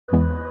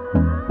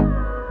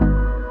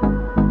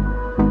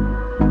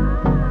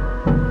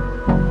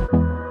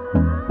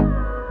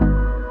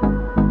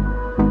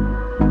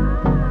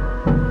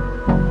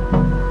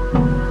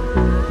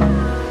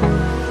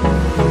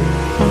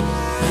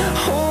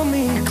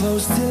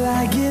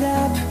get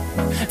up.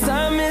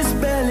 Time is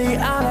barely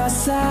on our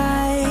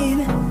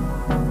side.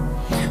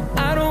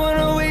 I don't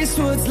wanna waste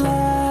what's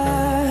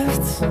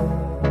left.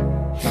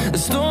 The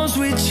storms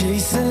we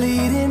chase are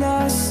leading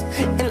us,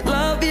 and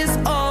love is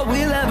all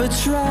we'll ever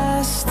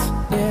trust.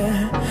 Yeah,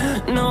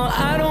 no,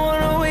 I don't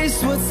wanna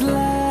waste what's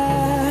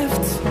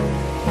left.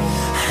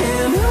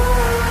 And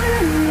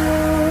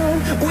on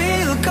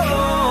we'll go,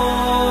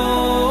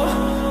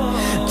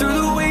 through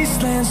the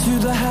wastelands,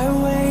 through the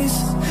highways,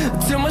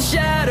 till my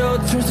shadow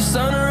turns to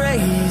sun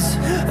rays.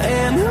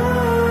 And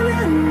on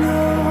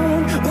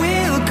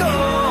we'll go,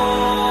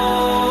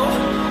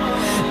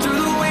 through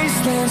the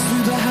wastelands,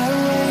 through the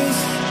highways,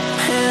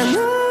 and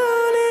on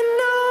we'll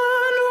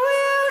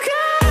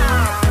go.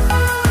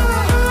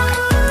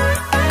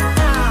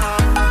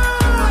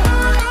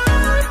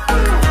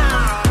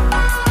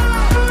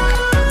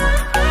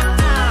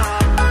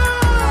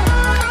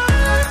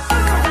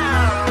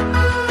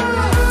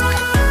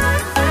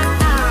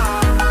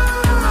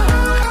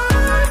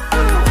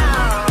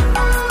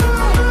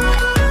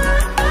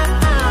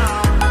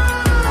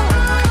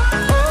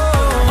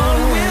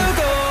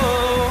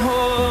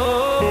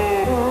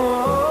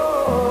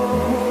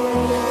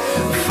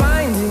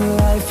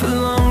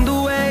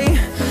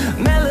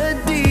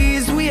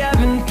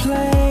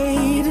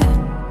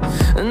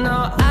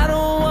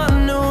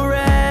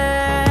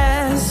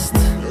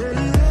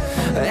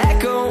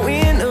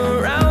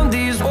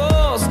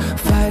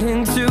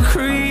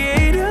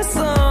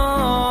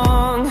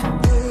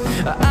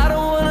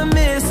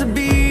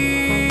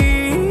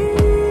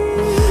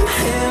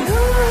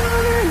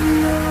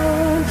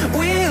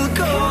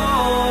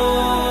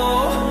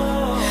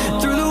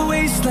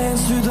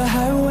 Through the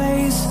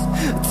highways,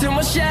 till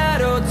my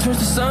shadow turns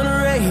to sun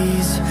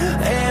rays.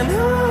 And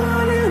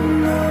on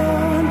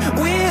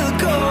we'll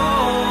go,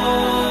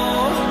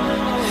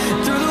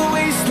 through the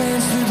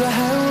wastelands, through the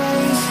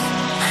highways,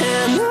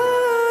 and on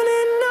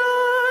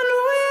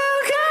we'll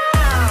go.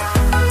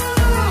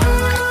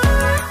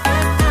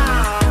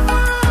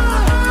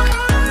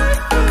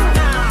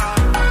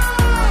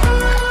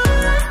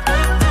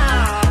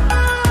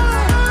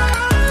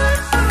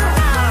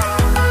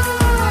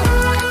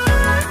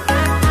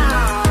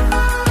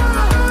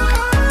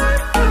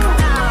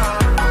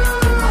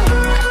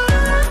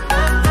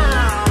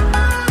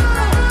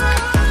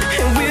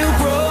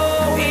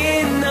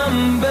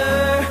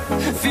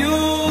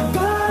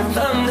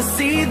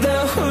 See the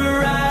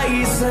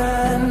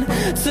horizon,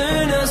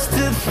 turn us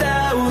to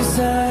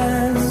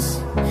thousands,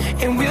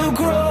 and we'll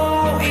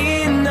grow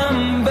in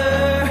number,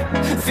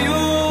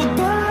 fueled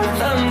by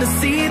them. To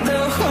see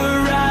the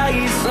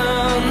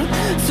horizon,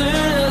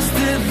 turn us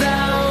to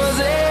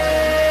thousands,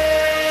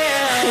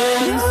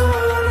 and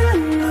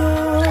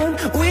on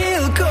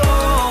we'll go,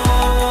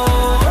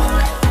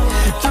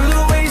 through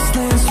the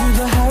wastelands, through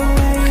the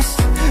highways,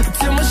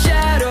 till my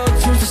shadow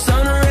turns to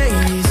sun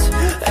rays.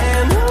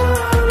 And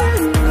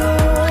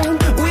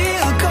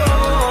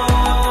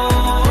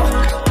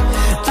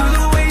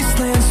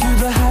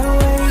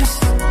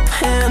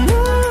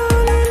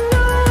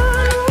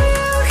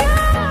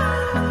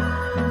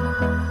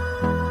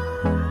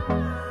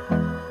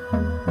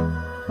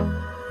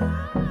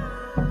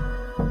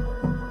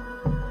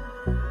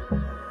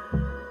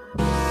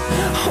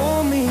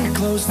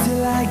close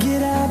till I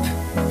get up.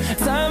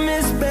 Time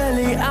is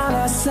barely on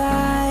our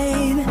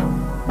side.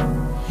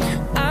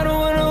 I don't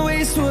wanna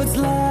waste what's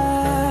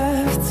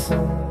left.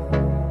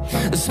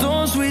 The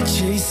storms we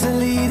chase are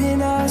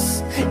leading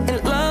us, and